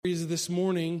This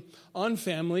morning on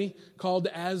family called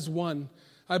As One.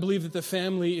 I believe that the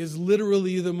family is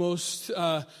literally the most,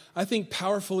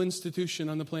 powerful institution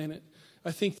on the planet. I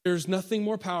think there's nothing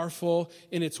more powerful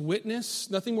in its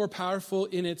witness, nothing more powerful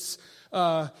in its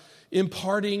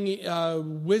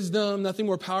imparting wisdom, nothing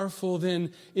more powerful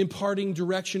than imparting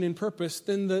direction and purpose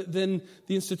than the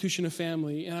institution of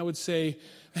family. And I would say,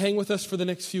 hang with us for the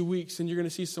next few weeks and you're going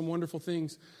to see some wonderful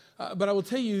things. But I will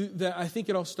tell you that I think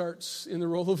it all starts in the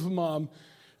role of a mom.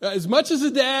 As much as a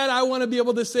dad, I want to be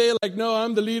able to say, no,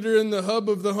 I'm the leader and the hub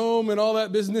of the home and all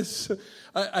that business.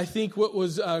 I think what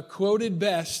was quoted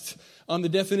best on the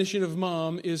definition of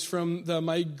mom is from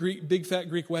my Big Fat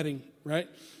Greek Wedding, right?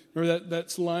 Remember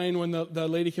that line when the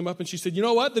lady came up and she said, you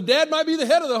know what? The dad might be the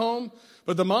head of the home,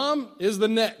 but the mom is the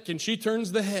neck and she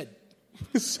turns the head.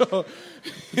 So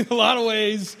in a lot of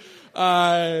ways,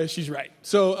 she's right.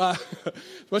 So as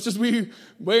much as we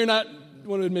may not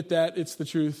want to admit that, it's the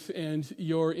truth, and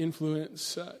your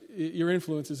influence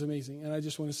is amazing. And I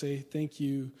just want to say thank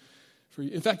you for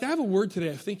you. In fact, I have a word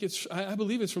today. I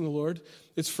believe it's from the Lord.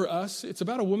 It's for us. It's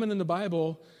about a woman in the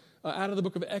Bible out of the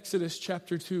book of Exodus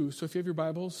chapter 2. So if you have your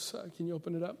Bibles, can you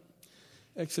open it up?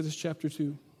 Exodus chapter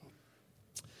 2.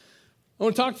 I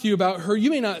want to talk to you about her.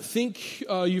 You may not think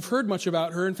you've heard much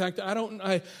about her. In fact,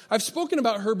 I've spoken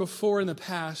about her before in the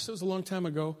past. It was a long time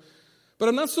ago. But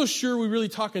I'm not so sure we really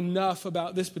talk enough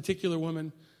about this particular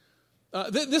woman.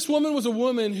 This woman was a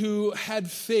woman who had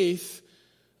faith.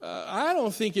 I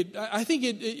think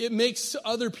it makes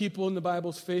other people in the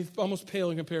Bible's faith almost pale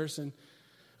in comparison.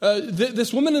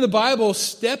 This woman in the Bible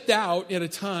stepped out at a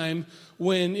time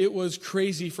when it was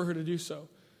crazy for her to do so.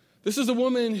 This is a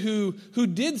woman who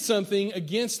did something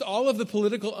against all of the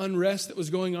political unrest that was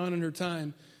going on in her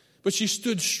time. But she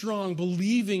stood strong,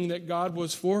 believing that God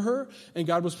was for her, and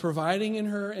God was providing in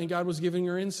her, and God was giving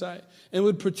her insight, and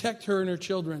would protect her and her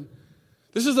children.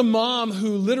 This is a mom who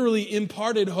literally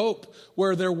imparted hope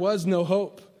where there was no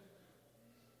hope.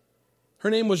 Her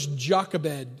name was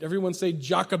Jochebed. Everyone say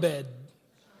Jochebed.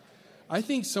 I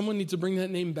think someone needs to bring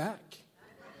that name back.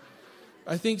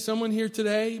 I think someone here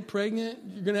today, pregnant,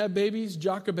 you're going to have babies,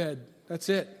 Jochebed. That's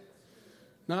it.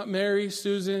 Not Mary,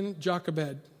 Susan,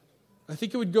 Jochebed. I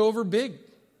think it would go over big.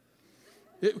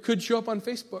 It could show up on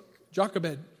Facebook.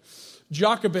 Jochebed.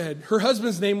 Jochebed. Her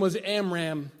husband's name was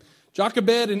Amram.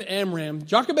 Jochebed and Amram.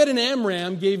 Jochebed and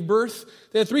Amram gave birth.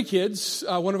 They had 3 kids.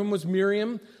 One of them was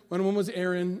Miriam. One of them was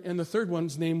Aaron. And the third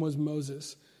one's name was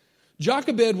Moses.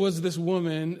 Jochebed was this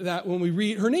woman that when we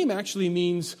read, her name actually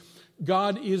means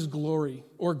God is glory,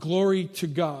 or glory to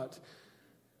God.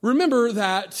 Remember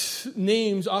that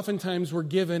names oftentimes were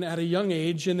given at a young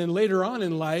age, and then later on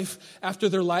in life, after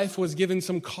their life was given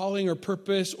some calling or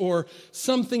purpose or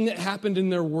something that happened in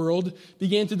their world,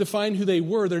 began to define who they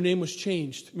were, their name was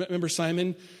changed. Remember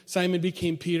Simon? Simon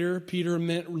became Peter. Peter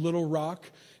meant little rock.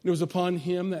 And it was upon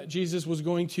him that Jesus was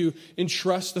going to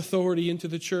entrust authority into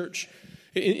the church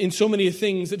in so many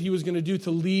things that he was going to do to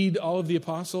lead all of the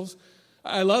apostles.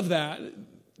 I love that.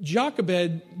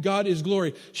 Jochebed, God is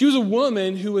glory. She was a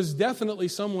woman who was definitely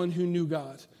someone who knew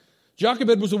God.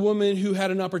 Jochebed was a woman who had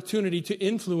an opportunity to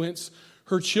influence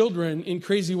her children in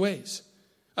crazy ways.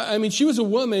 She was a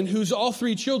woman whose all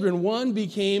 3 children, one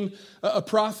became a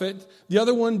prophet, the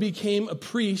other one became a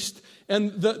priest,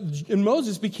 and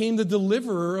Moses became the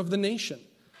deliverer of the nation.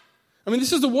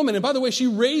 This is a woman, and by the way, she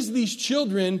raised these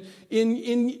children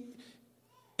in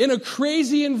a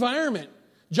crazy environment.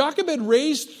 Jochebed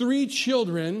raised 3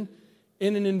 children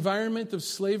in an environment of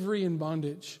slavery and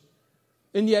bondage.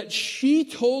 And yet she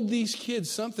told these kids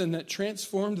something that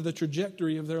transformed the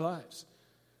trajectory of their lives.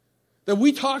 That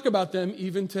we talk about them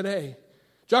even today.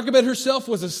 Jochebed herself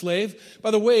was a slave.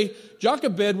 By the way,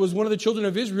 Jochebed was one of the children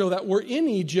of Israel that were in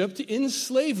Egypt in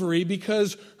slavery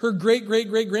because her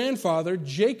great-great-great-grandfather,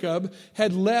 Jacob,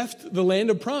 had left the land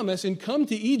of promise and come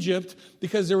to Egypt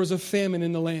because there was a famine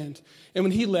in the land. And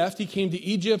when he left, he came to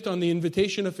Egypt on the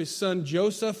invitation of his son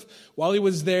Joseph. While he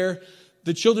was there,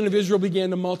 the children of Israel began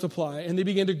to multiply and they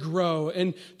began to grow,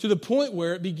 and to the point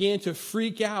where it began to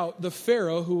freak out the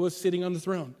Pharaoh who was sitting on the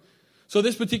throne. So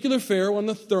this particular Pharaoh on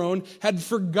the throne had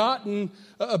forgotten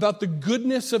about the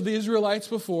goodness of the Israelites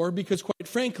before, because quite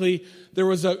frankly, there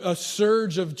was a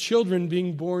surge of children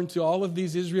being born to all of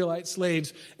these Israelite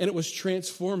slaves, and it was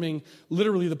transforming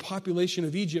literally the population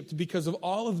of Egypt because of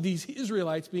all of these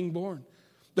Israelites being born.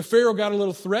 The Pharaoh got a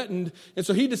little threatened, and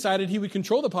so he decided he would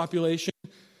control the population,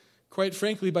 quite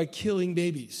frankly, by killing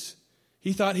babies.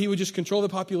 He thought he would just control the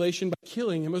population by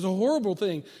killing them. It was a horrible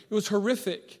thing. It was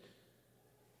horrific.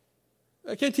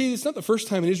 I can't tell you, it's not the first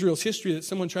time in Israel's history that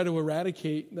someone tried to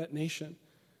eradicate that nation.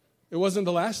 It wasn't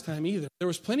the last time either. There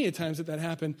was plenty of times that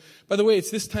happened. By the way, it's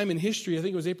this time in history, I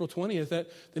think it was April 20th, that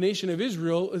the nation of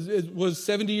Israel was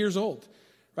 70 years old.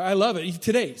 I love it.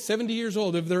 Today, 70 years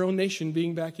old of their own nation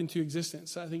being back into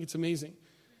existence. I think it's amazing.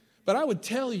 But I would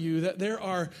tell you that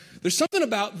there's something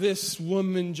about this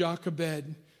woman,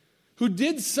 Jochebed, who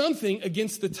did something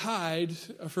against the tide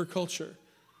of her culture.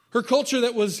 Her culture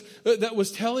that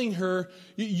was telling her,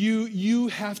 you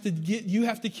have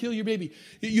to kill your baby.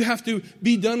 You have to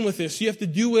be done with this. You have to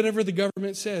do whatever the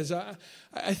government says.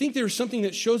 I think there's something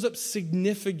that shows up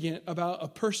significant about a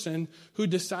person who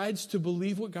decides to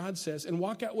believe what God says and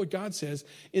walk out what God says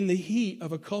in the heat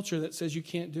of a culture that says you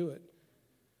can't do it.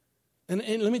 And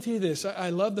let me tell you this, I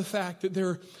love the fact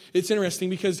that it's interesting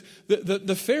because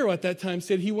the Pharaoh at that time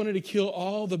said he wanted to kill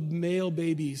all the male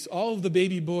babies, all of the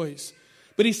baby boys.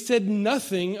 But he said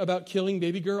nothing about killing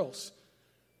baby girls.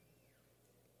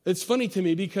 It's funny to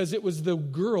me because it was the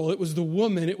girl, it was the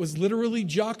woman, it was literally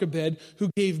Jochebed who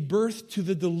gave birth to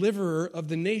the deliverer of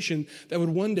the nation that would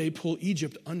one day pull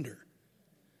Egypt under.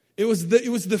 It was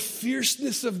the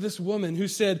fierceness of this woman who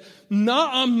said,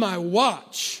 "Not on my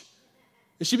watch."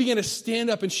 And she began to stand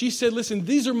up and she said, "Listen,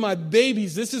 these are my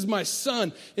babies. This is my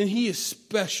son, and he is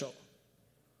special."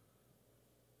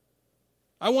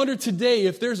 I wonder today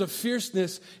if there's a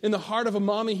fierceness in the heart of a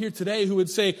mommy here today who would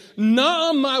say, "Not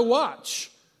on my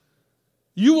watch.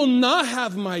 You will not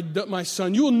have my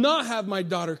son. You will not have my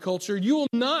daughter culture. You will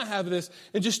not have this."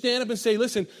 And just stand up and say,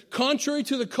 "Listen, contrary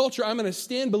to the culture, I'm going to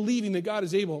stand believing that God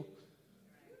is able."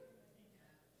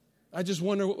 I just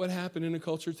wonder what would happen in a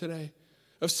culture today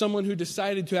of someone who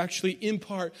decided to actually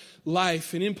impart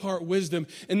life and impart wisdom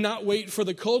and not wait for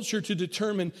the culture to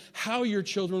determine how your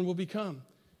children will become.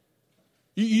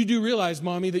 You do realize,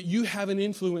 Mommy, that you have an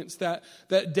influence that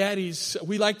daddies,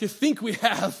 we like to think we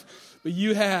have, but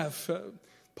you have.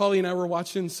 Polly and I were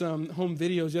watching some home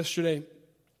videos yesterday.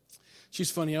 She's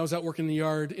funny. I was out working in the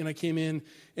yard, and I came in,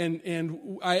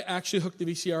 and I actually hooked the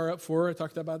VCR up for her. I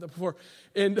talked about that before.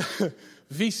 And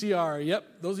VCR,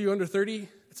 yep, those of you under 30,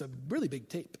 it's a really big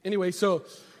tape. Anyway, so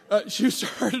she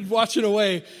started watching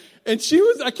away. And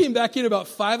I came back in about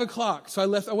 5 o'clock. So I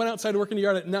went outside to work in the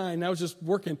yard at 9. I was just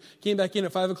working. Came back in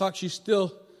at 5 o'clock. She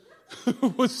still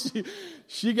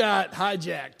she got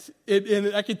hijacked.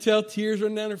 And I could tell tears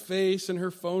running down her face, and her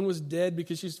phone was dead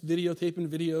because she's videotaping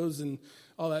videos and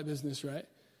all that business, right?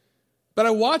 But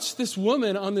I watched this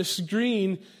woman on the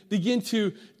screen begin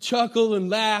to chuckle and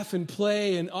laugh and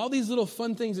play and all these little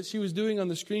fun things that she was doing on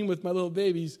the screen with my little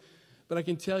babies. But I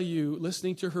can tell you,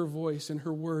 listening to her voice and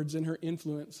her words and her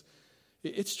influence,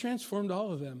 it's transformed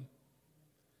all of them.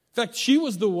 In fact, she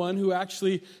was the one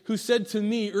who said to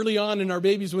me early on in our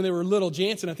babies when they were little,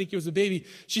 Jansen, I think he was a baby,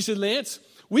 she said, "Lance,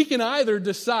 we can either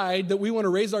decide that we want to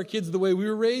raise our kids the way we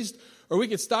were raised, or we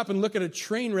could stop and look at a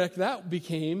train wreck that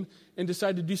became and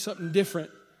decide to do something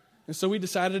different." And so we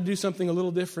decided to do something a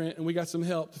little different, and we got some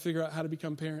help to figure out how to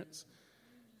become parents.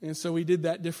 And so we did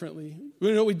that differently.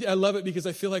 I love it because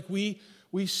I feel like we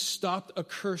stopped a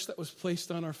curse that was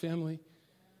placed on our family.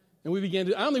 And we began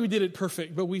to, I don't think we did it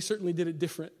perfect, but we certainly did it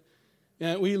different.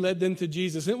 And we led them to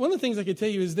Jesus. And one of the things I can tell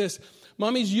you is this: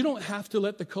 mommies, you don't have to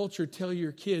let the culture tell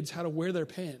your kids how to wear their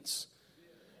pants.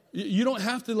 You don't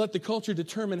have to let the culture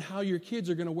determine how your kids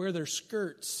are going to wear their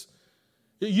skirts.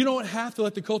 You don't have to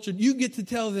let the culture, you get to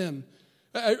tell them.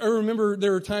 I remember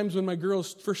there were times when my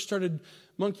girls first started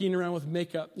monkeying around with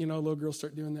makeup. You know, little girls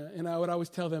start doing that. And I would always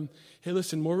tell them, "Hey,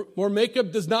 listen, more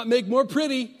makeup does not make more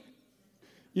pretty.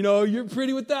 You know, you're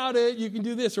pretty without it. You can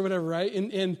do this," or whatever, right?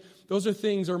 And those are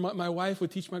things, or my wife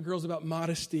would teach my girls about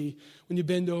modesty. When you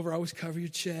bend over, always cover your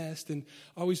chest. And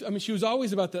she was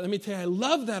always about that. Let me tell you, I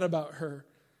love that about her.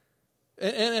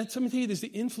 And let me tell you this, the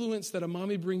influence that a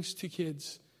mommy brings to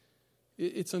kids,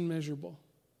 it's unmeasurable.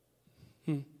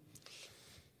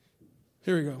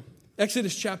 Here we go.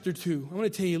 Exodus chapter 2. I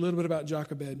want to tell you a little bit about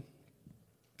Jochebed.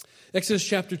 Exodus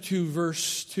chapter 2,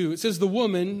 verse 2. It says, "The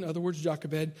woman," in other words,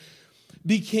 Jochebed,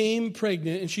 "became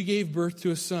pregnant, and she gave birth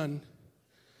to a son.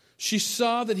 She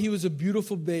saw that he was a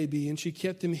beautiful baby, and she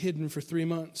kept him hidden for 3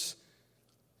 months.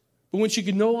 But when she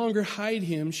could no longer hide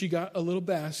him, she got a little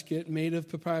basket made of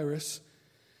papyrus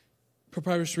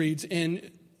reeds, and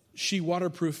she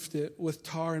waterproofed it with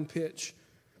tar and pitch.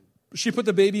 She put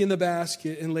the baby in the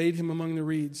basket and laid it among the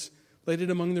reeds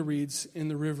in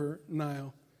the river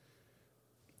Nile."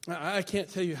 I can't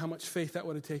tell you how much faith that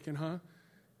would have taken, huh?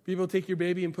 People take your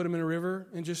baby and put him in a river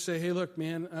and just say, "Hey, look,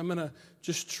 man, I'm going to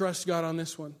just trust God on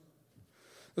this one."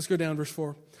 Let's go down, verse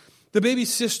 4. "The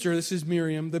baby's sister," this is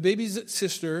Miriam, "the baby's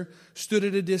sister stood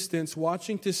at a distance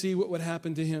watching to see what would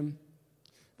happen to him."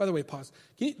 By the way, pause.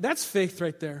 That's faith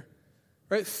right there.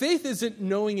 Right? Faith isn't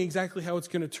knowing exactly how it's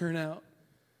going to turn out.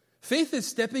 Faith is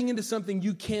stepping into something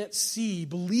you can't see,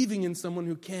 believing in someone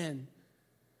who can.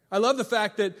 I love the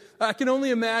fact that I can only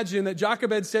imagine that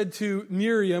Jochebed said to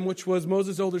Miriam, which was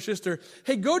Moses' older sister,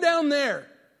 hey, go down there.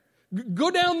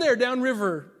 Go down there,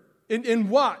 downriver, and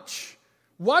watch.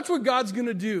 Watch what God's going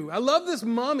to do. I love this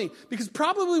mommy, because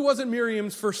probably wasn't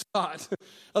Miriam's first thought.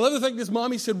 I love the fact this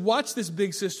mommy said, watch this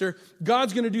big sister.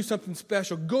 God's going to do something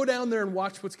special. Go down there and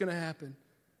watch what's going to happen.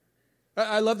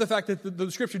 I love the fact that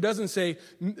the scripture doesn't say,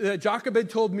 Jochebed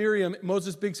told Miriam,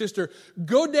 Moses' big sister,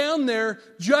 go down there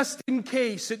just in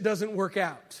case it doesn't work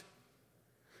out.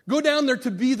 Go down there to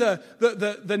be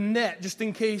the net just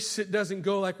in case it doesn't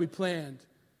go like we planned.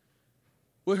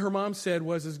 What her mom said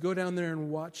was go down there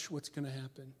and watch what's going to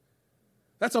happen.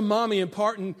 That's a mommy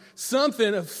imparting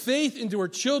something of faith into her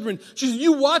children. She said,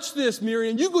 you watch this,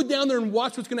 Miriam. You go down there and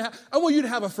watch what's going to happen. I want you to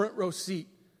have a front row seat.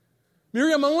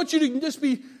 Miriam, I want you to just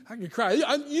be, I can cry.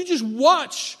 You just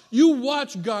watch. You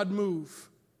watch God move.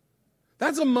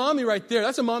 That's a mommy right there.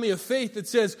 That's a mommy of faith that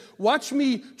says, watch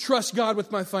me trust God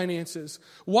with my finances.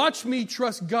 Watch me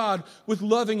trust God with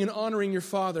loving and honoring your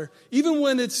father. Even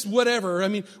when it's whatever. I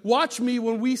mean, watch me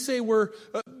when we say we're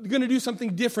going to do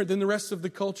something different than the rest of the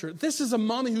culture. This is a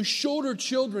mommy who showed her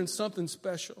children something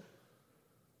special.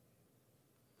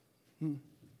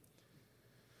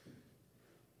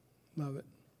 Love it.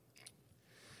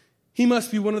 He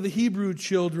must be one of the Hebrew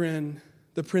children,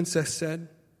 the princess said.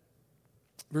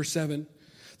 Verse 7.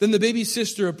 Then the baby's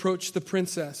sister approached the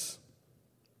princess.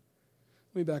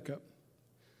 Let me back up.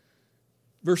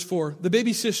 Verse 4. The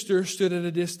baby's sister stood at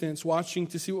a distance, watching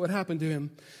to see what would happen to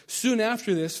him. Soon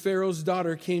after this, Pharaoh's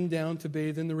daughter came down to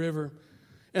bathe in the river,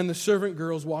 and the servant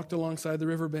girls walked alongside the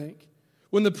riverbank.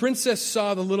 When the princess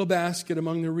saw the little basket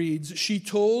among the reeds, she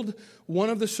told one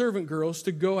of the servant girls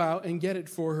to go out and get it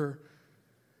for her.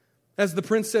 As the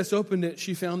princess opened it,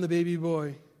 she found the baby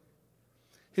boy.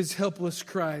 His helpless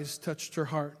cries touched her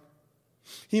heart.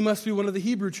 He must be one of the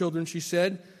Hebrew children, she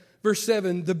said. Verse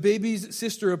 7, the baby's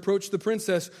sister approached the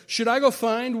princess. Should I go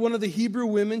find one of the Hebrew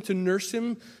women to nurse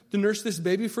this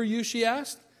baby for you, she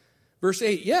asked. Verse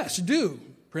 8, yes, do,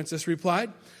 princess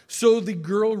replied. So the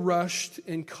girl rushed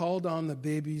and called on the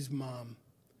baby's mom.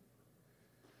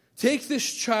 Take this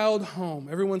child home.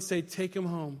 Everyone say, take him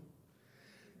home.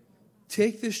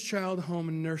 Take this child home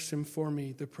and nurse him for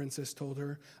me, the princess told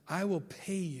her. I will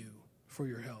pay you for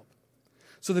your help.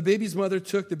 So the baby's mother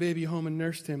took the baby home and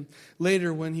nursed him.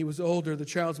 Later, when he was older, the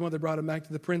child's mother brought him back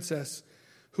to the princess,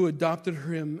 who adopted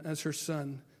him as her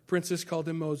son. The princess called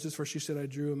him Moses, for she said, I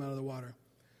drew him out of the water.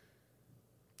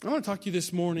 I want to talk to you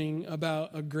this morning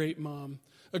about a great mom.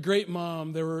 A great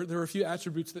mom, there were a few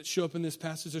attributes that show up in this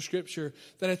passage of Scripture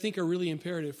that I think are really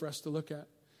imperative for us to look at.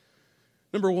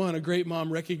 Number one, a great mom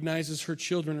recognizes her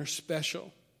children are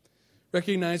special.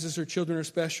 Recognizes her children are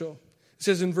special. It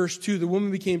says in verse 2, the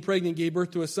woman became pregnant, gave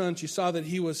birth to a son. She saw that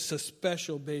he was a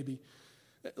special baby.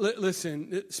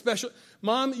 Listen, special.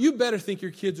 Mom, you better think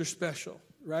your kids are special,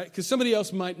 right? Because somebody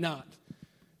else might not.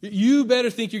 You better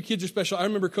think your kids are special. I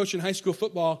remember coaching high school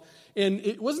football, and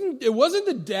it wasn't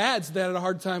the dads that I had a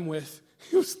hard time with.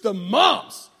 It was the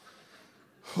moms.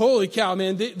 Holy cow,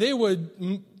 man. They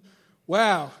would,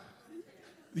 wow.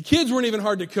 The kids weren't even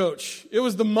hard to coach. It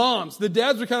was the moms. The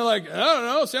dads were kind of like, I don't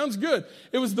know, sounds good.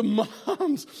 It was the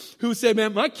moms who said,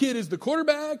 man, my kid is the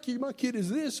quarterback. My kid is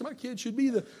this. My kid should be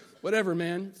the whatever,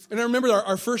 man. And I remember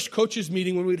our first coaches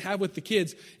meeting when we'd have with the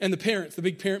kids and the parents, the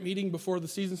big parent meeting before the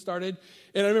season started.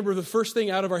 And I remember the first thing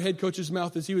out of our head coach's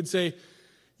mouth is he would say,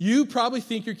 you probably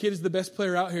think your kid is the best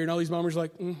player out here. And all these moms are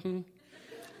like,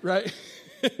 right?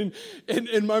 and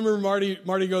I remember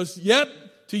Marty goes, yep,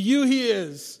 to you he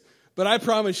is. But I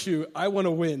promise you, I want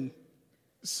to win.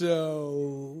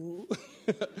 So,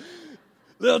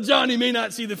 little Johnny may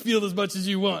not see the field as much as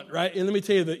you want, right? And let me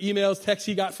tell you, the emails, texts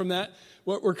he got from that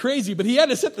were crazy. But he had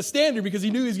to set the standard because he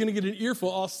knew he was going to get an earful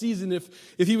all season if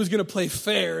he was going to play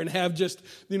fair and have just,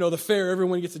 the fair,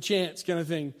 everyone gets a chance kind of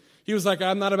thing. He was like,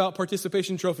 I'm not about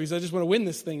participation trophies. I just want to win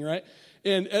this thing, right?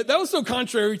 And that was so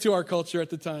contrary to our culture at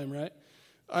the time, right?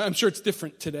 I'm sure it's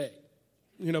different today,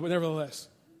 but nevertheless.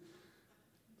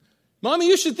 Mommy,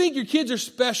 you should think your kids are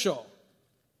special.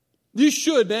 You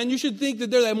should, man. You should think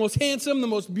that they're the most handsome, the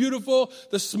most beautiful,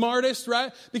 the smartest,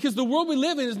 right? Because the world we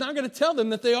live in is not going to tell them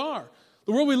that they are.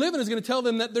 The world we live in is going to tell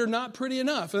them that they're not pretty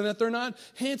enough and that they're not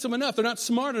handsome enough. They're not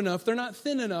smart enough. They're not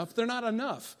thin enough. They're not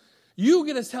enough. You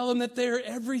get to tell them that they're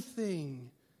everything.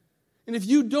 And if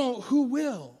you don't, who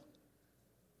will?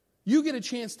 You get a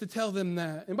chance to tell them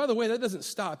that. And by the way, that doesn't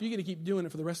stop. You get to keep doing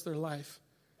it for the rest of their life.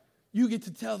 You get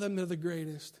to tell them they're the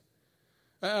greatest.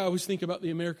 I always think about the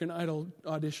American Idol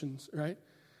auditions, right?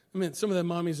 I mean, some of the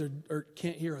mommies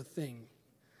can't hear a thing.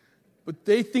 But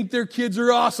they think their kids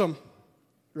are awesome,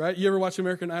 right? You ever watch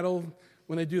American Idol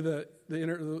when they do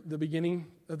the beginning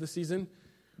of the season?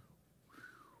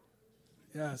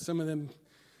 Yeah, some of them,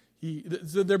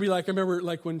 there'd be like, I remember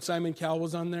like when Simon Cowell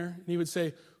was on there, and he would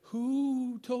say,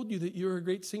 "Who told you that you're a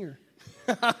great singer?"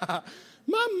 "My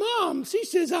mom, she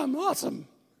says I'm awesome."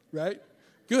 Right?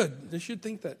 Good. They should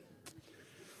think that.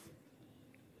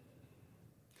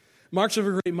 Marks of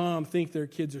a great mom think their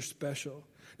kids are special.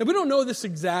 Now, we don't know this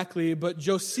exactly, but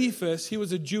Josephus, he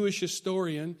was a Jewish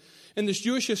historian, and this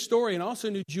Jewish historian also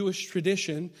knew Jewish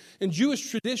tradition, and Jewish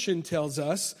tradition tells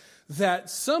us that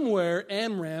somewhere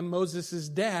Amram, Moses'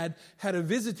 dad, had a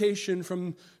visitation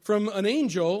from an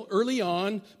angel early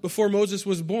on, before Moses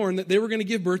was born, that they were going to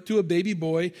give birth to a baby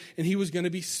boy, and he was going to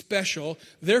be special.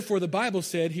 Therefore, the Bible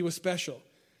said he was special.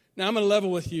 Now, I'm going to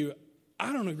level with you.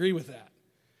 I don't agree with that.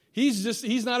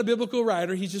 He's not a biblical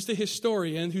writer. He's just a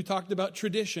historian who talked about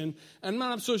tradition. And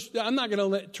I'm not going to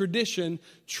let tradition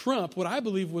trump what I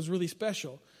believe was really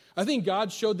special. I think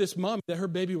God showed this mommy that her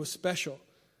baby was special.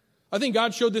 I think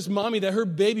God showed this mommy that her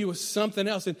baby was something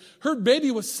else. And her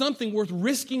baby was something worth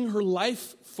risking her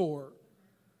life for.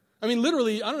 I mean,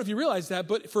 literally, I don't know if you realize that,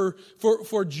 but for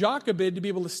Jochebed to be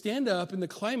able to stand up in the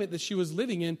climate that she was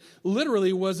living in,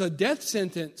 literally was a death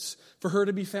sentence for her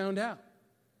to be found out.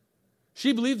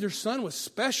 She believed her son was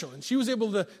special, and she was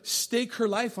able to stake her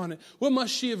life on it. What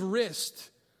must she have risked?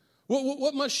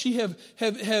 What must she have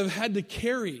had to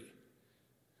carry?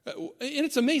 And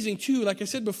it's amazing, too, like I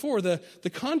said before, the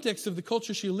context of the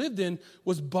culture she lived in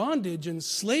was bondage and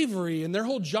slavery, and their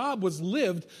whole job was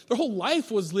lived, their whole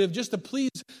life was lived just to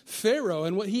please Pharaoh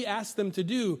and what he asked them to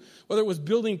do, whether it was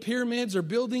building pyramids or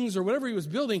buildings or whatever he was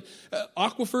building,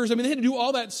 aquifers. I mean, they had to do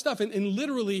all that stuff, and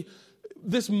literally,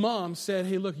 this mom said,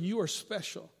 "Hey, look, you are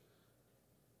special."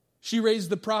 She raised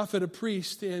the prophet, a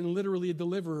priest, and literally a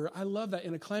deliverer. I love that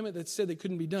in a climate that said it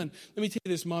couldn't be done. Let me tell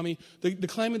you this, Mommy. The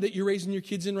climate that you're raising your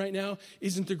kids in right now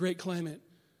isn't a great climate.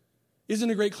 Isn't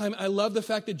a great climate. I love the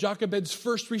fact that Jochebed's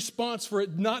first response for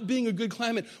it not being a good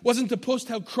climate wasn't to post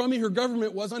how crummy her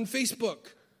government was on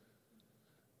Facebook.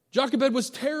 Jochebed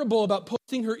was terrible about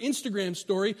posting her Instagram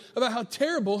story about how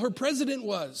terrible her president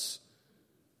was.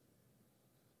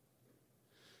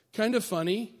 Kind of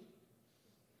funny,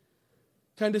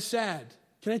 kind of sad.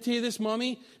 Can I tell you this,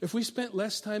 Mommy? If we spent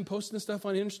less time posting stuff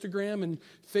on Instagram and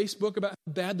Facebook about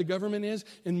how bad the government is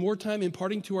and more time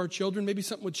imparting to our children, maybe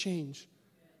something would change.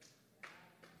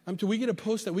 We get to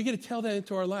post that. We get to tell that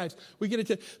into our lives. We get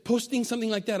to posting something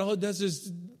like that. All it does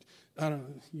is, I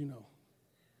don't know,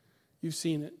 you've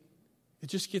seen it. It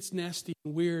just gets nasty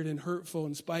and weird and hurtful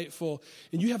and spiteful.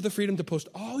 And you have the freedom to post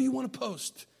all you want to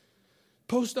post.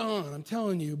 Post on, I'm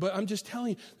telling you. But I'm just telling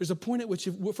you, there's a point at which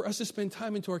for us to spend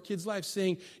time into our kids' lives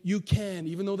saying, you can,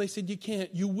 even though they said you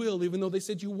can't. You will, even though they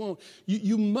said you won't.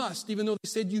 You must, even though they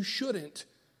said you shouldn't.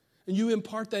 And you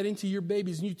impart that into your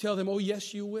babies and you tell them, oh,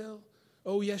 yes, you will.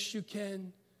 Oh, yes, you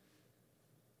can.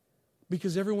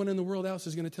 Because everyone in the world else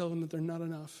is going to tell them that they're not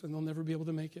enough and they'll never be able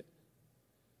to make it.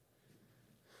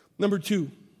 Number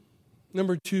two,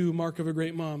 mark of a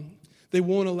great mom. They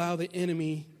won't allow the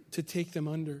enemy to take them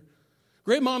under.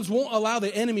 Great moms won't allow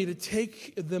the enemy to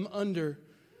take them under.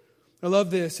 I love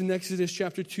this. In Exodus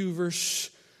chapter 2, verse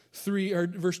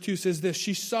 2 says this.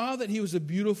 She saw that he was a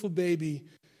beautiful baby,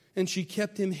 and she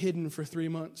kept him hidden for 3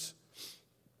 months.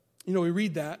 You know, we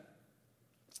read that,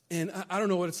 and I don't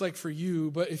know what it's like for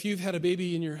you, but if you've had a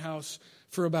baby in your house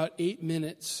for about 8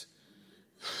 minutes,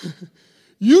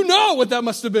 you know what that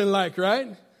must have been like,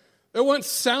 right? There weren't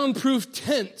soundproof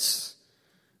tents.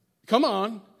 Come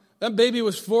on. That baby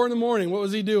was 4 a.m. What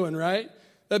was he doing, right?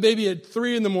 That baby at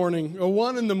 3 a.m, or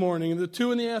 1 a.m, and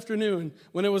 2 p.m,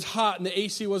 when it was hot and the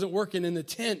AC wasn't working in the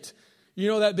tent. You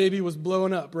know that baby was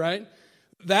blowing up, right?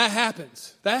 That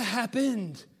happens. That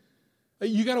happened.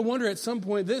 You got to wonder at some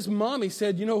point, this mommy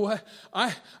said, you know what?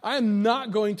 I am not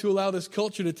going to allow this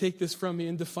culture to take this from me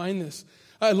and define this.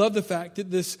 I love the fact that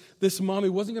this mommy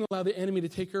wasn't going to allow the enemy to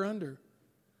take her under.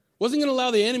 Wasn't going to allow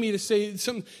the enemy to say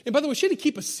something. And by the way, she had to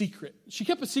keep a secret. She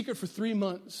kept a secret for 3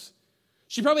 months.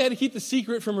 She probably had to keep the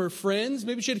secret from her friends.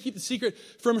 Maybe she had to keep the secret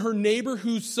from her neighbor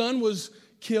whose son was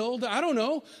killed. I don't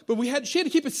know. But she had to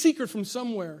keep a secret from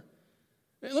somewhere.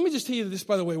 And let me just tell you this,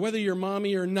 by the way. Whether you're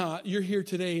mommy or not, you're here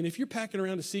today. And if you're packing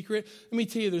around a secret, let me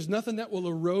tell you, there's nothing that will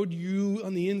erode you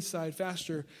on the inside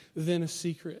faster than a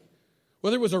secret.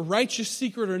 Whether it was a righteous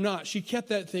secret or not, she kept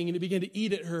that thing and it began to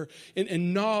eat at her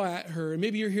and gnaw at her. And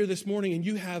maybe you're here this morning and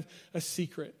you have a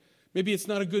secret. Maybe it's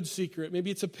not a good secret.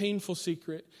 Maybe it's a painful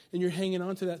secret, and you're hanging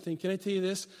on to that thing. Can I tell you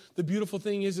this? The beautiful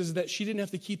thing is that she didn't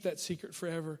have to keep that secret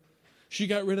forever. She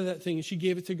got rid of that thing, and she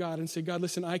gave it to God and said, God,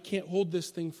 listen, I can't hold this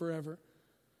thing forever.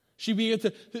 She began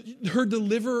to, her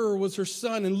deliverer was her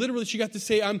son, and literally she got to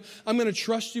say, I'm going to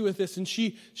trust you with this. And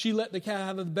she let the cat out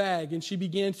of the bag, and she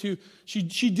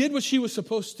did what she was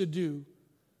supposed to do.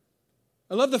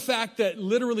 I love the fact that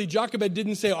literally Jochebed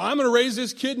didn't say, I'm going to raise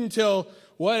this kid until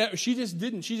whatever. She just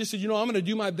didn't. She just said, I'm going to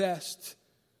do my best.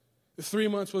 The 3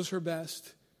 months was her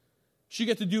best. She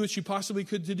got to do what she possibly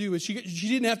could to do. She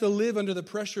didn't have to live under the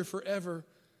pressure forever.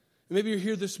 And maybe you're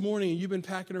here this morning and you've been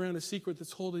packing around a secret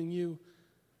that's holding you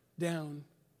down.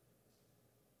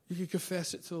 You can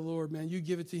confess it to the Lord, man. You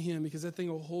give it to him because that thing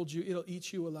will hold you. It'll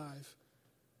eat you alive.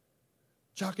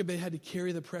 Jochebed had to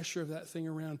carry the pressure of that thing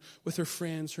around with her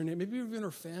friends, her name, maybe even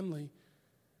her family.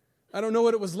 I don't know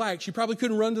what it was like. She probably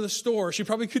couldn't run to the store. She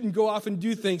probably couldn't go off and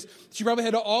do things. She probably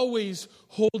had to always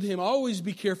hold him, always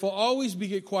be careful, always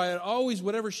get quiet, always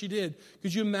whatever she did.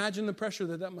 Could you imagine the pressure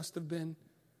that must have been?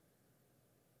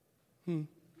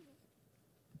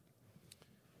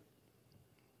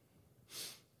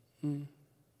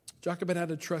 Jochebed had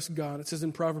to trust God. It says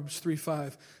in Proverbs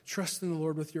 3:5, trust in the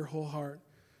Lord with your whole heart.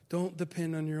 Don't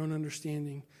depend on your own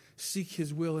understanding. Seek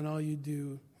his will in all you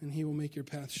do, and he will make your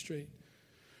path straight.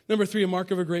 Number 3, a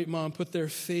mark of a great mom, put their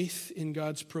faith in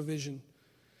God's provision.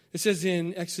 It says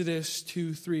in Exodus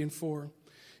 2:3 and 4.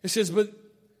 It says, but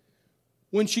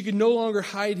when she could no longer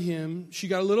hide him, she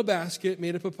got a little basket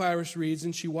made of papyrus reeds,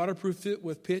 and she waterproofed it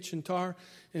with pitch and tar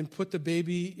and put the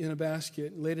baby in a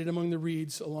basket and laid it among the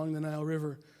reeds along the Nile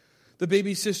River. The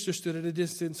baby's sister stood at a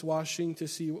distance watching to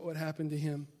see what would happen to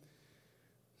him.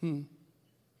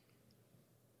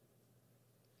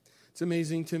 It's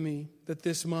amazing to me that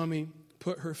this mommy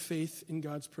put her faith in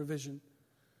God's provision.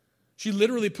 She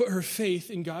literally put her faith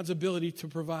in God's ability to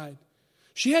provide.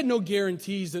 She had no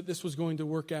guarantees that this was going to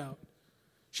work out.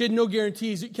 She had no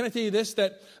guarantees. Can I tell you this?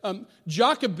 That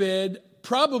Jochebed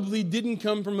probably didn't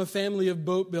come from a family of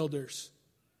boat builders.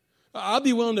 I'll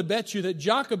be willing to bet you that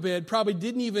Jochebed probably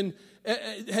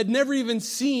had never even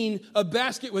seen a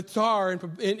basket with tar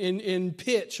and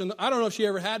pitch. And I don't know if she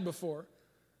ever had before.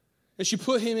 And she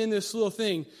put him in this little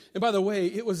thing. And by the way,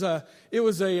 it was a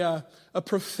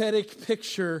prophetic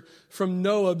picture from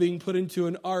Noah being put into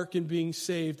an ark and being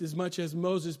saved, as much as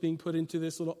Moses being put into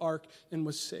this little ark and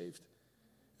was saved.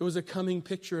 It was a coming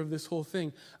picture of this whole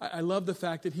thing. I love the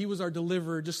fact that he was our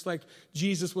deliverer, just like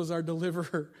Jesus was our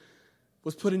deliverer,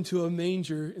 was put into a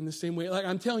manger in the same way. Like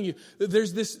I'm telling you,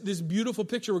 there's this beautiful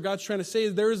picture where God's trying to say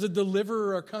there is a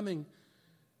deliverer coming.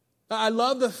 I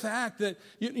love the fact that,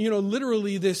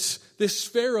 literally this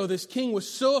Pharaoh, this king, was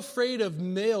so afraid of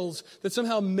males that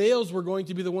somehow males were going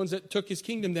to be the ones that took his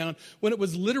kingdom down, when it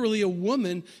was literally a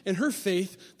woman and her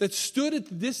faith that stood at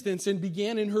the distance and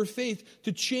began in her faith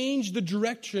to change the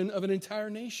direction of an entire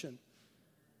nation.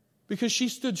 Because she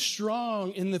stood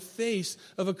strong in the face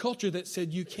of a culture that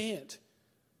said, you can't.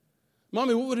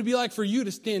 Mommy, what would it be like for you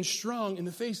to stand strong in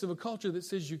the face of a culture that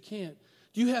says you can't?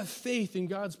 Do you have faith in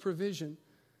God's provision?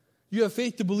 You have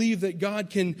faith to believe that God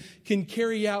can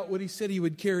carry out what he said he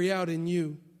would carry out in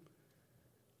you.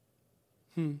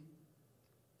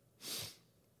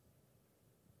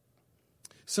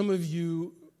 Some of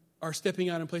you are stepping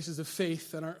out in places of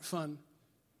faith that aren't fun.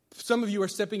 Some of you are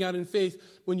stepping out in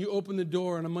faith when you open the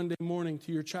door on a Monday morning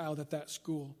to your child at that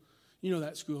school. You know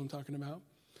that school I'm talking about.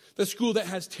 The school that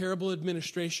has terrible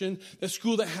administration, the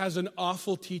school that has an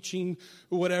awful teaching,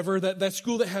 whatever, that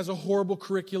school that has a horrible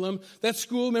curriculum, that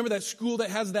school, remember that school that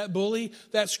has that bully,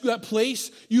 that place,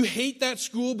 you hate that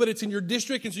school, but it's in your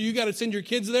district, and so you got to send your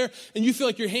kids there, and you feel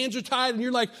like your hands are tied, and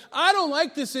you're like, I don't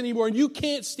like this anymore, and you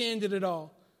can't stand it at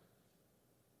all.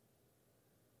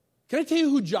 Can I tell you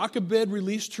who Jochebed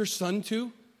released her son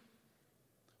to?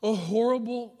 A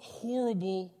horrible,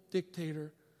 horrible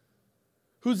dictator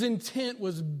whose intent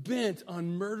was bent on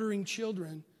murdering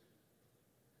children.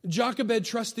 Jochebed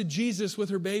trusted Jesus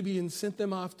with her baby and sent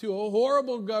them off to a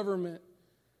horrible government.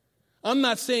 I'm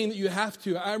not saying that you have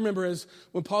to. I remember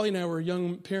when Polly and I were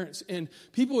young parents, and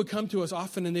people would come to us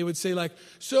often and they would say like,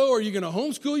 so are you going to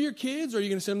homeschool your kids? Or are you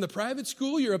going to send them to private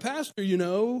school? You're a pastor, you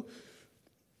know.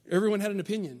 Everyone had an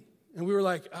opinion. And we were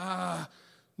like,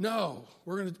 no,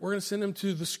 we're going to send them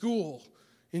to the school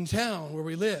in town where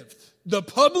we lived. The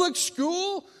public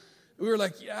school? We were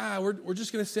like, yeah, we're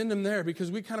just going to send them there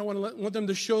because we kind of want them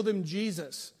to show them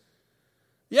Jesus.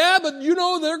 Yeah, but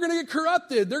they're going to get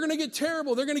corrupted. They're going to get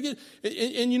terrible. They're going to get,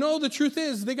 and the truth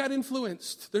is they got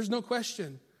influenced. There's no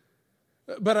question.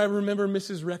 But I remember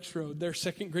Mrs. Rexroad, their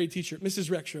second grade teacher, Mrs.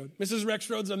 Rexroad. Mrs.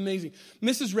 Rexroad's amazing.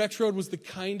 Mrs. Rexroad was the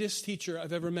kindest teacher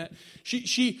I've ever met.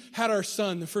 She had our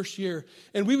son the first year,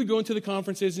 and we would go into the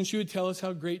conferences, and she would tell us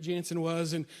how great Jansen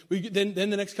was. And then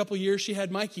the next couple of years, she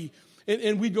had Mikey.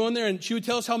 And we'd go in there, and she would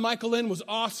tell us how Michael Lynn was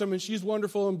awesome, and she's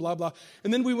wonderful, and blah, blah.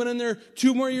 And then we went in there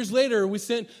 2 more years later. We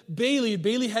sent Bailey.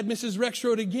 Bailey had Mrs.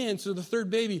 Rexroad again, so the third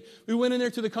baby. We went in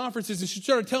there to the conferences, and she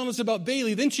started telling us about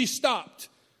Bailey. Then she stopped.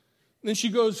 Then she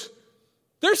goes,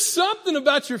 there's something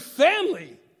about your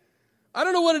family. I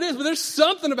don't know what it is, but there's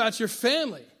something about your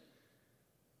family.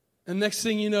 And next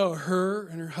thing you know, her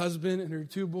and her husband and her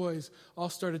 2 boys all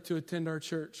started to attend our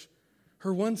church.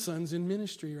 Her one son's in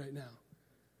ministry right now.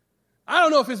 I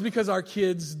don't know if it's because our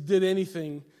kids did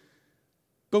anything,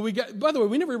 but by the way,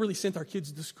 we never really sent our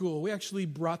kids to school. We actually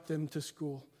brought them to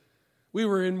school. We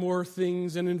were in more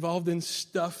things and involved in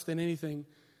stuff than anything.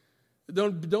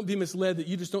 Don't be misled that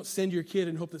you just don't send your kid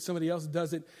and hope that somebody else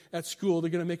does it at school.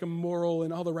 They're going to make them moral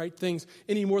and all the right things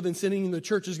any more than sending them to the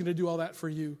church is going to do all that for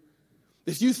you.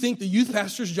 If you think the youth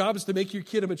pastor's job is to make your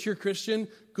kid a mature Christian,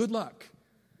 good luck.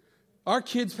 Our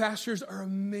kids' pastors are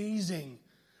amazing,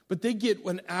 but they get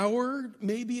 1 hour,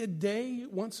 maybe a day,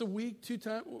 once a week, 2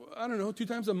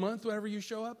 times a month, whenever you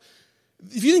show up.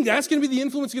 If you think that's going to be the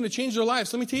influence going to change their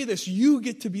lives, let me tell you this, you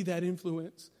get to be that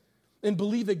influence. And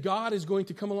believe that God is going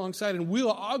to come alongside and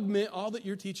we'll augment all that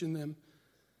you're teaching them.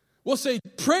 We'll say,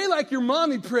 pray like your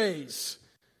mommy prays.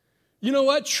 You know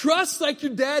what? Trust like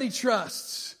your daddy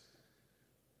trusts.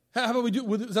 How about we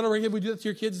do, is that all right if we do that to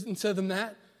your kids instead of them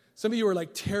that? Some of you are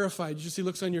like terrified. You just see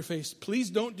looks on your face. Please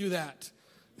don't do that.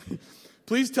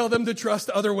 Please tell them to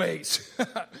trust other ways.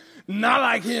 Not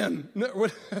like him.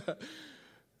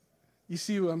 You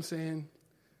see what I'm saying?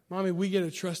 Mommy, we get to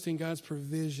trust in God's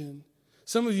provision.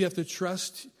 Some of you have to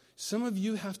trust. Some of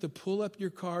you have to pull up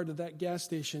your car to that gas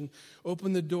station,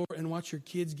 open the door, and watch your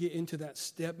kids get into that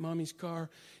stepmommy's car,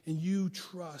 and you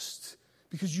trust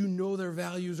because you know their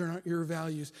values are not your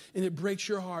values. And it breaks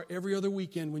your heart every other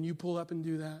weekend when you pull up and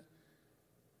do that.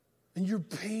 And you're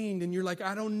pained, and you're like,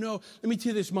 I don't know. Let me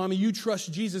tell you this, Mommy. You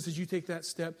trust Jesus as you take that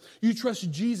step. You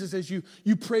trust Jesus as you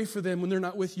pray for them when they're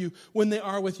not with you. When they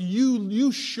are with you,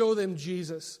 you show them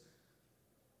Jesus.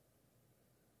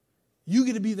 You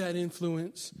get to be that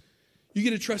influence. You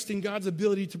get to trust in God's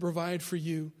ability to provide for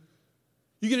you.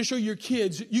 You get to show your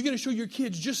kids. You get to show your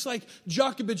kids just like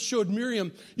Jochebed showed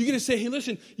Miriam. You get to say, hey,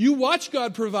 listen, you watch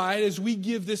God provide as we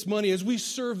give this money, as we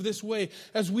serve this way,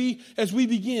 as we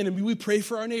begin and we pray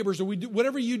for our neighbors, or we do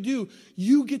whatever you do.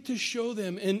 You get to show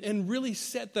them and really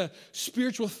set the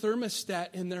spiritual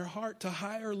thermostat in their heart to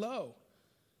high or low.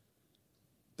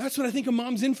 That's what I think a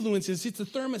mom's influence is. It's a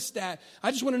thermostat.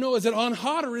 I just want to know, is it on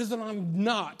hot or is it on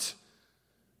not?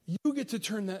 You get to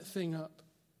turn that thing up.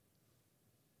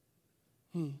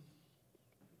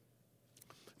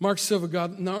 Mark Silva,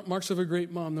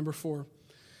 great mom, number 4,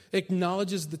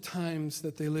 acknowledges the times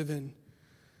that they live in.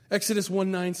 Exodus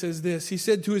 1:9 says this. He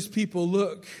said to his people,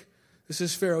 look, this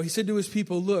is Pharaoh. He said to his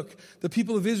people, look, the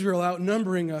people of Israel are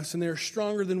outnumbering us and they are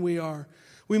stronger than we are.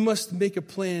 We must make a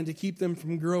plan to keep them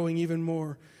from growing even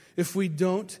more. If we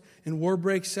don't and war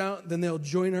breaks out, then they'll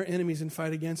join our enemies and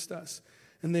fight against us,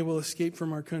 and they will escape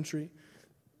from our country.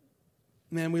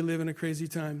 Man, we live in a crazy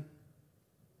time.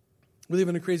 We live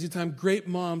in a crazy time. Great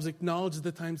moms acknowledge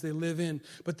the times they live in,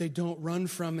 but they don't run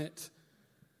from it.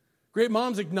 Great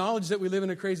moms acknowledge that we live in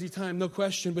a crazy time, no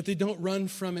question, but they don't run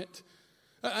from it.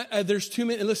 There's too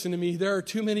many, listen to me, there are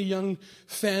too many young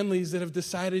families that have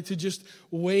decided to just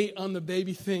wait on the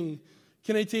baby thing.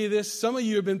 Can I tell you this? Some of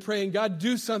you have been praying, God,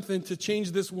 do something to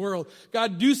change this world.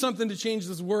 God, do something to change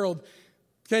this world.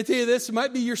 Can I tell you this? It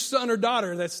might be your son or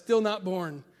daughter that's still not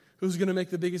born who's going to make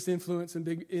the biggest influence and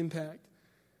big impact.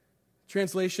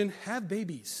 Translation, have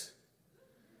babies.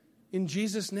 In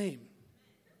Jesus' name.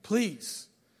 Please.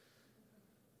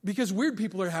 Because weird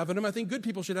people are having them, I think good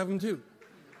people should have them too.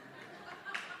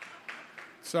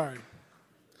 Sorry.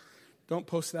 Don't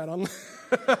post that on.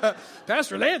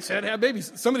 Pastor Lance said have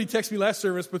babies. Somebody texted me last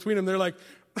service. Between them, they're like,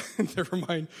 never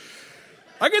mind.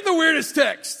 I get the weirdest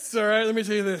texts, all right? Let me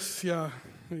tell you this. Yeah,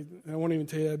 I won't even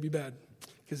tell you that'd be bad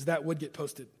because that would get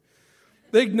posted.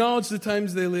 They acknowledge the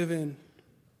times they live in.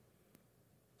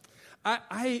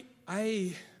 I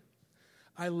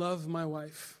love my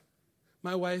wife.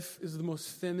 My wife is the most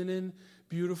feminine,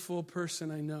 beautiful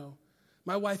person I know.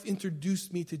 My wife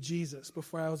introduced me to Jesus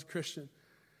before I was a Christian.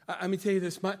 Let me tell you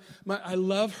this. I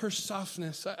love her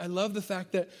softness. I love the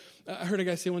fact that, I heard a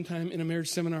guy say one time in a marriage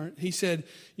seminar, he said,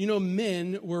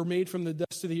 men were made from the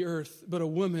dust of the earth, but a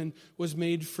woman was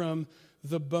made from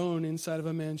the bone inside of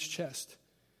a man's chest.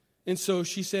 And so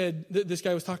she said, this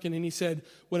guy was talking, and he said,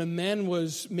 when a man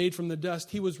was made from the dust,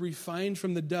 he was refined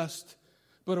from the dust,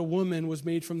 but a woman was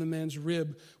made from the man's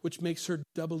rib, which makes her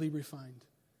doubly refined.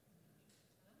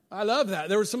 I love that.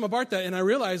 There was something about that, and I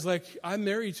realized, like, I'm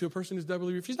married to a person who's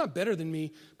doubly refined. She's not better than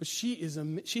me, but she has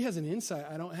an insight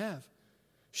I don't have.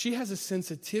 She has a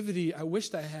sensitivity I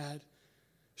wished I had.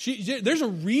 There's a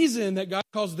reason that God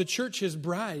calls the church his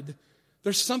bride.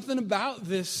 There's something about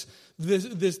this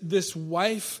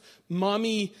wife,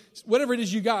 mommy, whatever it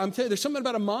is you got. I'm telling you, there's something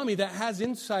about a mommy that has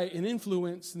insight and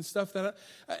influence and stuff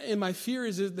and my fear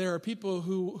is that there are people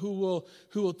who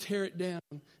will tear it down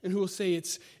and who will say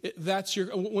that's your.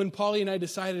 When Polly and I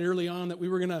decided early on that we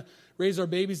were going to raise our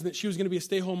babies and that she was going to be a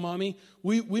stay-home mommy,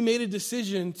 we made a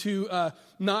decision to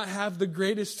not have the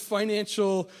greatest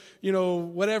financial,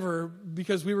 whatever,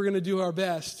 because we were going to do our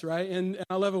best, right? And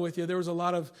I'll level with you, there was a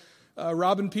lot of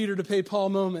robbing Peter to pay Paul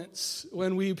moments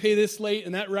when we pay this late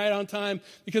and that right on time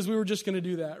because we were just going to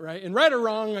do that, right? And right or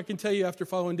wrong, I can tell you after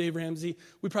following Dave Ramsey,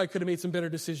 we probably could have made some better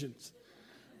decisions.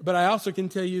 But I also can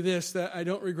tell you this, that I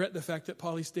don't regret the fact that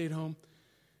Polly stayed home.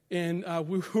 And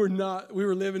we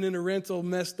were living in a rental,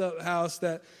 messed up house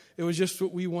that it was just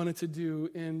what we wanted to do.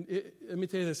 And let me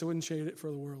tell you this, I wouldn't trade it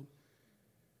for the world.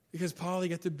 Because Polly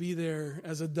got to be there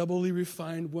as a doubly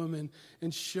refined woman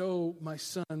and show my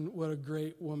son what a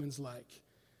great woman's like.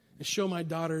 And show my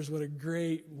daughters what a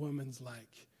great woman's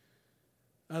like.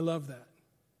 I love that.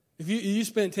 If you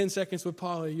spent 10 seconds with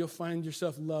Polly, you'll find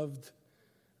yourself loved,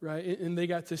 right? And they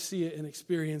got to see it and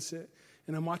experience it.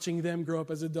 And I'm watching them grow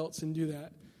up as adults and do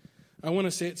that. I want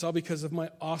to say it's all because of my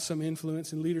awesome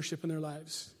influence and leadership in their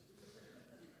lives.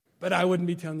 But I wouldn't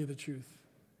be telling you the truth.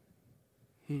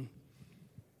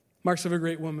 Marks of a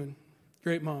great woman,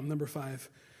 great mom, number 5.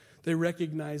 They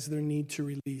recognize their need to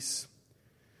release.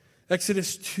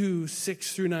 Exodus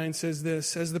 2:6-9 says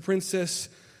this, as the princess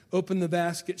opened the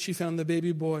basket, she found the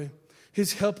baby boy.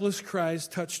 His helpless cries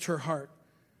touched her heart.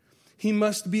 He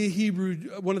must be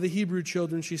one of the Hebrew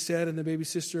children, she said, and the baby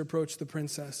sister approached the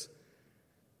princess.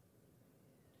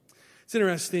 It's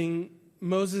interesting,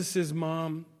 Moses'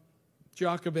 mom,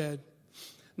 Jochebed,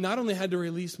 not only had to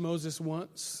release Moses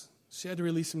once, she had to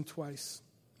release him twice.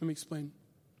 Let me explain.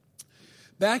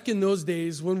 Back in those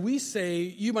days, when we say,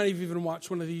 you might have even watched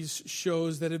one of these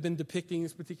shows that have been depicting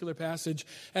this particular passage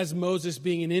as Moses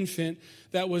being an infant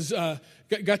that was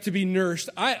got to be nursed.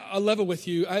 I'll level with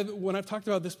you. When I've talked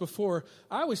about this before,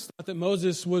 I always thought that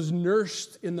Moses was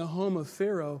nursed in the home of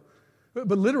Pharaoh.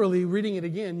 But literally, reading it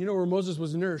again, you know where Moses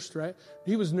was nursed, right?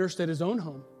 He was nursed at his own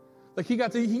home. Like he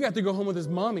got to go home with his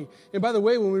mommy. And by the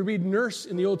way, when we read nurse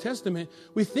in the Old Testament,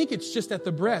 we think it's just at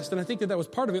the breast. And I think that was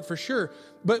part of it for sure.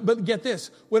 But get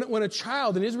this, when a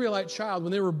child, an Israelite child,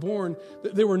 when they were born,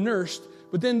 they were nursed.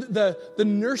 But then the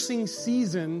nursing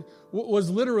season was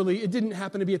literally, it didn't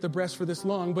happen to be at the breast for this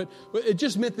long, but it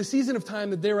just meant the season of time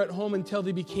that they were at home until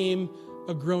they became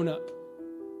a grown-up.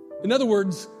 In other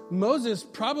words, Moses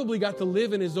probably got to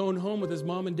live in his own home with his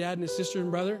mom and dad and his sister and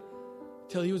brother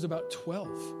till he was about 12.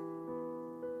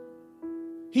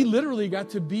 He literally got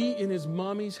to be in his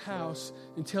mommy's house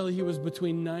until he was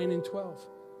between 9 and 12.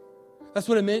 That's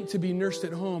what it meant to be nursed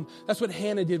at home. That's what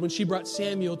Hannah did when she brought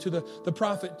Samuel to the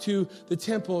prophet to the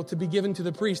temple to be given to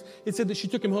the priest. It said that she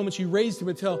took him home and she raised him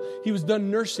until he was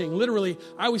done nursing. Literally,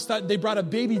 I always thought they brought a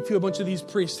baby to a bunch of these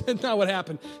priests. That's not what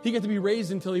happened. He got to be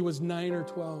raised until he was 9 or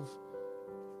 12.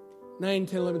 9,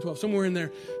 10, 11, 12, somewhere in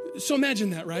there. So imagine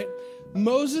that, right?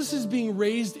 Moses is being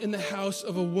raised in the house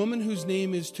of a woman whose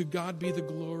name is To God Be the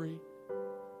Glory.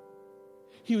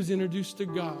 He was introduced to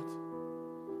God.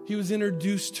 He was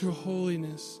introduced to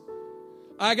holiness.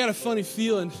 I got a funny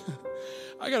feeling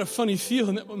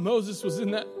that when Moses was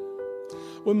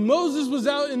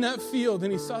out in that field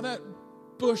and he saw that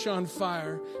bush on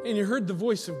fire and he heard the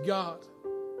voice of God,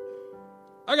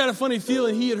 I got a funny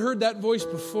feeling he had heard that voice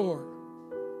before.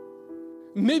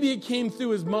 Maybe it came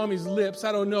through his mommy's lips,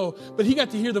 I don't know. But he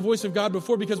got to hear the voice of God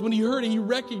before because when he heard it, he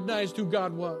recognized who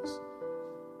God was.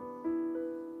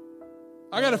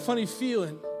 I got a funny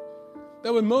feeling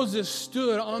that when Moses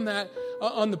stood on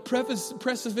the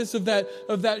precipice of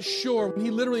that shore, when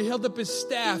he literally held up his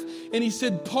staff and he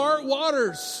said, "Part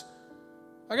waters."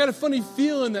 I got a funny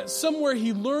feeling that somewhere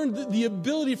he learned the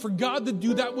ability for God to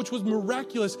do that which was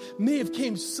miraculous may have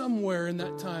came somewhere in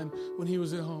that time when he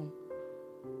was at home.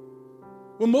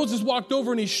 When Moses walked over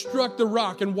and he struck the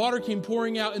rock and water came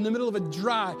pouring out in the middle of a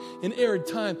dry and arid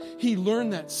time, he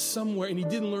learned that somewhere, and he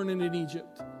didn't learn it in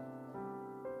Egypt.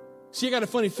 See, I got a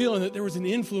funny feeling that there was an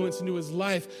influence into his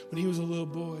life when he was a little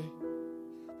boy.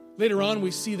 Later on,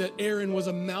 we see that Aaron was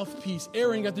a mouthpiece.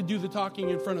 Aaron got to do the talking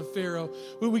in front of Pharaoh.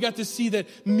 We got to see that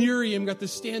Miriam got to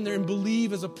stand there and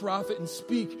believe as a prophet and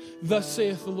speak, "Thus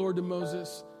saith the Lord" to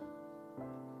Moses.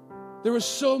 There was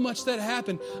so much that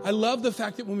happened. I love the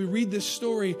fact that when we read this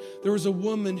story, there was a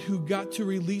woman who got to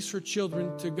release her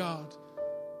children to God.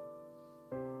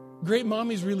 Great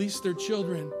mommies release their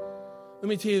children. Let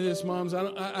me tell you this, moms.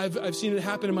 I've seen it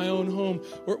happen in my own home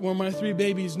where my 3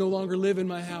 babies no longer live in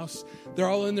my house. They're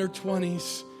all in their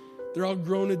 20s. They're all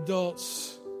grown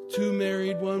adults. 2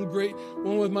 married, one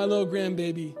with my little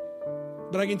grandbaby.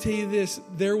 But I can tell you this,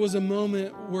 there was a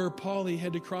moment where Polly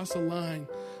had to cross a line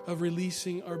of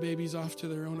releasing our babies off to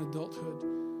their own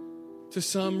adulthood. To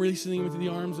some, releasing them into the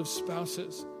arms of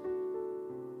spouses.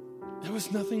 That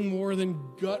was nothing more than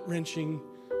gut-wrenching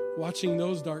watching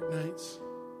those dark nights.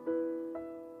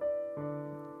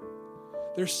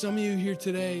 There's some of you here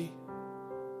today.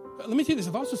 Let me tell you this.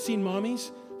 I've also seen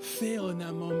mommies fail in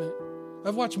that moment.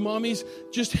 I've watched mommies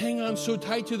just hang on so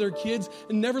tight to their kids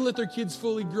and never let their kids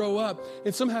fully grow up.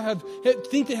 And somehow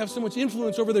think they have so much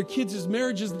influence over their kids'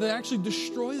 marriages that they actually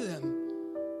destroy them.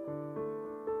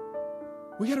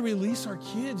 We got to release our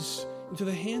kids into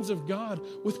the hands of God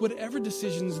with whatever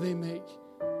decisions they make.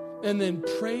 And then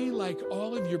pray like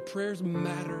all of your prayers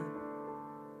matter.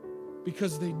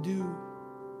 Because they do.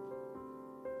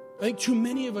 I think too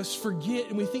many of us forget,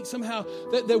 and we think somehow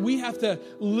that we have to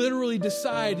literally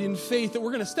decide in faith that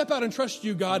we're going to step out and trust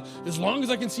you, God, as long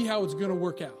as I can see how it's going to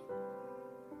work out.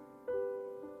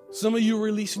 Some of you are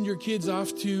releasing your kids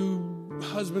off to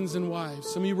husbands and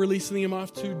wives. Some of you are releasing them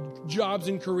off to jobs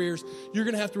and careers. You're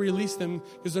going to have to release them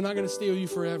because they're not going to stay with you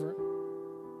forever.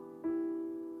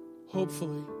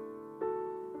 Hopefully.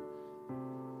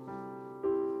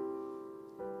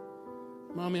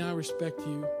 Mommy, I respect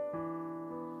you.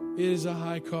 It is a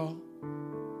high call.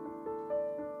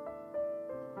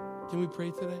 Can we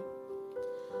pray today?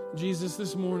 Jesus,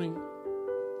 this morning,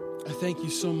 I thank you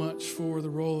so much for the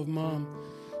role of mom.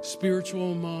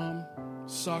 Spiritual mom,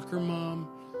 soccer mom,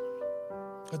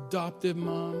 adoptive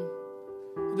mom.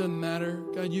 It doesn't matter.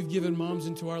 God, you've given moms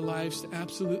into our lives to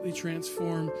absolutely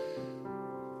transform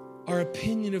our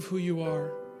opinion of who you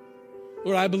are.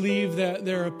 Lord, I believe that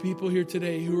there are people here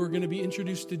today who are going to be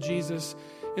introduced to Jesus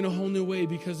in a whole new way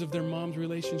because of their mom's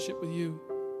relationship with you.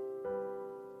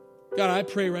 God, I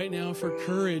pray right now for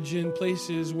courage in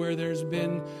places where there's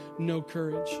been no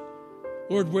courage.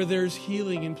 Lord, where there's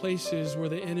healing in places where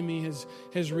the enemy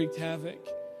has wreaked havoc.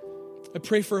 I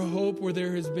pray for hope where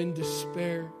there has been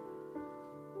despair.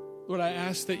 Lord, I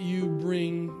ask that you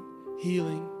bring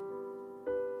healing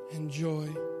and joy.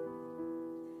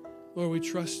 Lord, we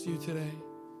trust you today.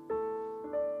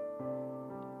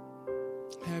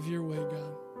 Have your way,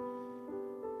 God.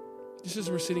 Just as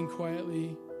we're sitting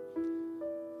quietly,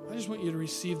 I just want you to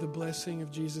receive the blessing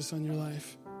of Jesus on your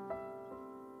life.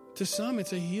 To some,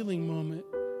 it's a healing moment.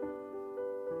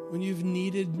 When you've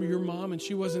needed your mom and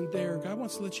she wasn't there, God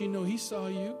wants to let you know He saw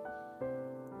you.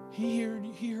 He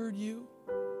heard you.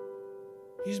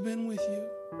 He's been with you.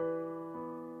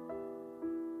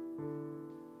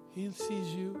 He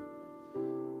sees you.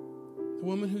 The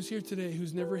woman who's here today,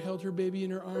 who's never held her baby in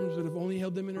her arms, but have only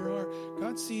held them in her heart,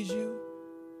 God sees you.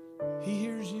 He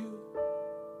hears you.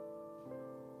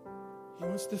 He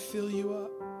wants to fill you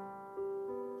up.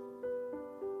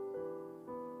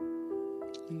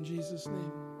 In Jesus'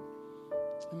 name,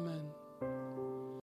 amen.